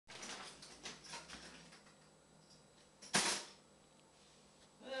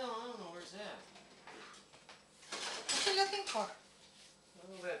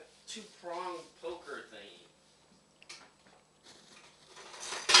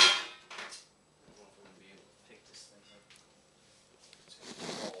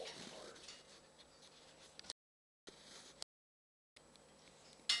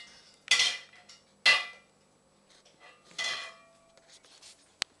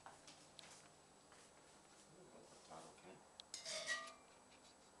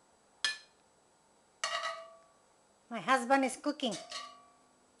My husband is cooking.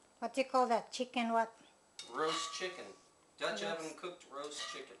 What do you call that? Chicken what? Roast chicken. Dutch Yes. oven cooked roast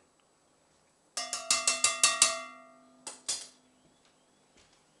chicken.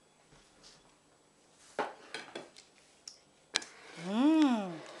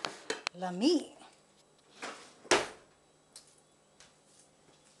 Mmm. Lami.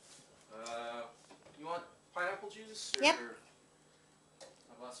 You want pineapple juice? Or Yep.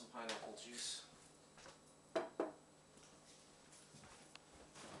 I bought some pineapple juice.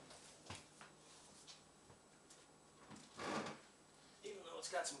 Even though it's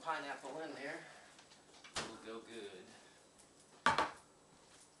got some pineapple in there, it'll go good.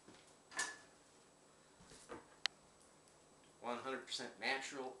 100%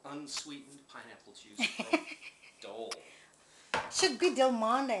 natural, unsweetened pineapple juice from Dole. Should be Del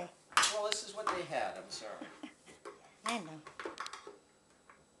Monte. Well, this is what they had. I'm sorry. I know.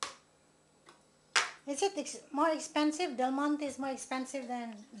 Is it more expensive? Del Monte is more expensive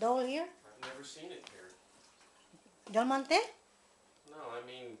than Dole here? I've never seen it here. Del Monte? No, I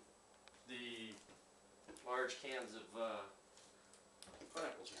mean the large cans of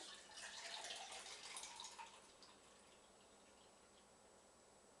pineapple juice.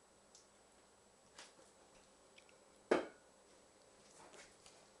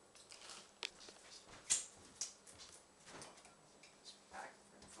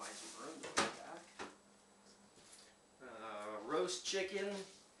 Find some room to put back. Roast chicken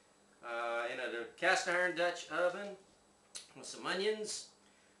in a cast iron Dutch oven with some onions,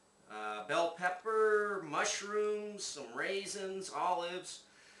 bell pepper, mushrooms, some raisins, olives,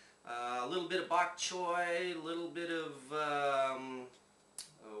 a little bit of bok choy, a little bit of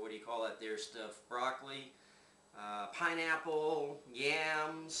what do you call that there stuff? Broccoli, pineapple,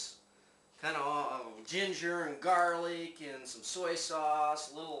 yams, kind of ginger and garlic and some soy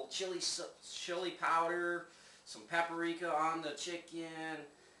sauce, a little chili powder, some paprika on the chicken,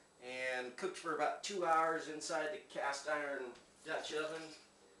 and cooked for about 2 hours inside the cast iron Dutch oven.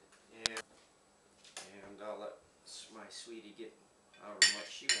 And I'll let my sweetie get however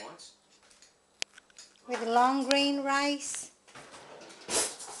much she wants. With long grain rice.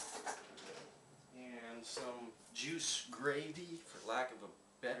 And some juice gravy, for lack of a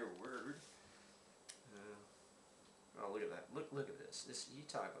better word. Oh, look at that. Look at this. This, you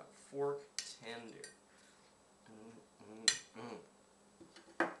talk about fork tender. It's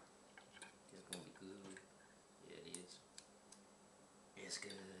going to be good. Yeah, it is. It's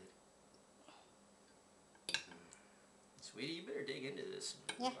good. Sweetie, you better dig into this.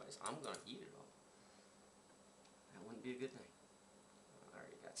 Yeah. Otherwise, I'm going to eat it all. That wouldn't be a good thing. I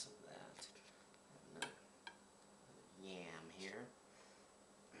already got some of that. Another yam here.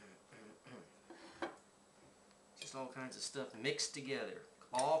 Just all kinds of stuff mixed together.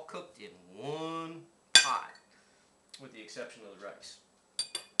 All cooked in one pot. With the exception of the rice.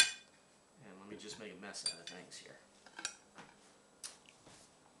 And let me just make a mess out of things here.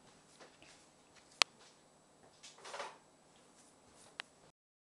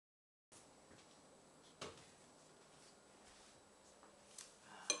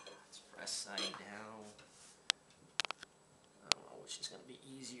 Let's press side down. I don't know which is going to be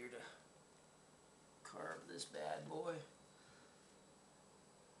easier to carve this bad boy.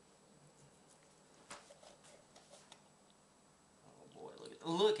 Oh boy,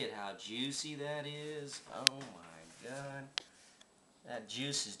 look at how juicy that is. Oh my God. That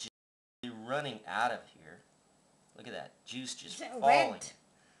juice is just running out of here. Look at that juice just falling. Red.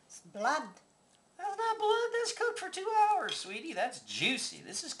 It's blood. That's not blood. That's cooked for 2 hours, sweetie. That's juicy.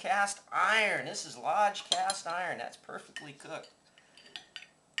 This is cast iron. This is Lodge cast iron. That's perfectly cooked.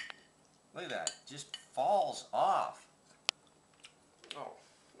 Look at that. Just falls off. Oh.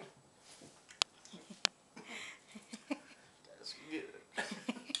 That's good.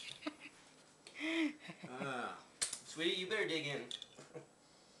 Sweetie, you better dig in.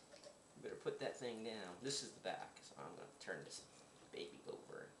 You better put that thing down. This is the back, so I'm going to turn this baby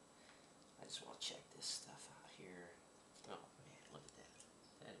over. I just want to check this stuff out here. Oh man, look at that.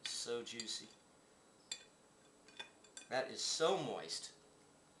 That is so juicy. That is so moist.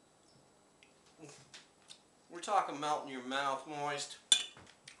 We're talking melt in your mouth moist.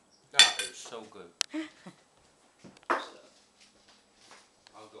 That is so good. So,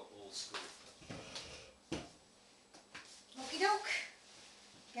 I'll go old school. Okie doke.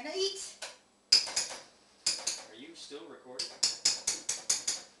 Gonna eat. Are you still recording?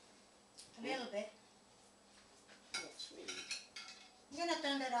 A little bit. Oh, sweetie. I'm gonna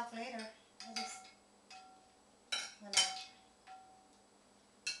turn that off later. I just wanna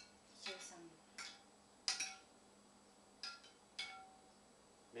show some.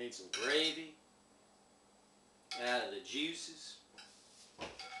 Made some gravy. out of the juices.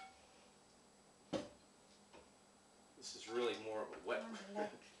 This is really more of a wet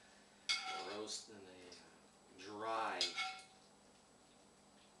roast than a dry.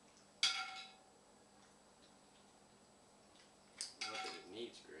 Not that it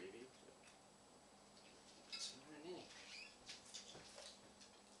needs gravy, but it's not in any.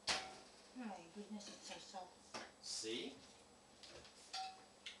 Oh my goodness, it's so soft. See?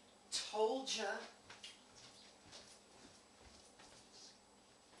 Told ya.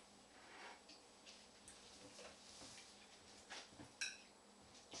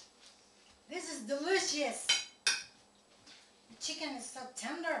 This is delicious. The chicken is so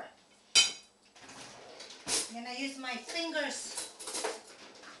tender. I'm gonna use my fingers.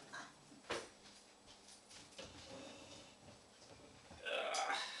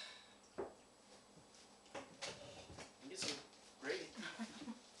 Get some gravy.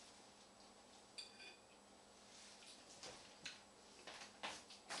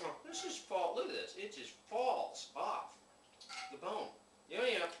 Oh, this just fall. Look at this. It just falls off the bone. You don't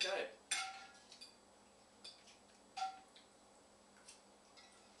even have to cut it.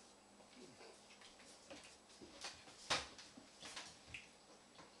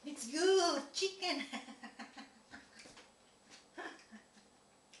 It's good chicken.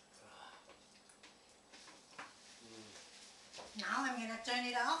 Now I'm gonna turn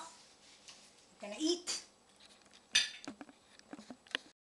it off. I'm gonna eat.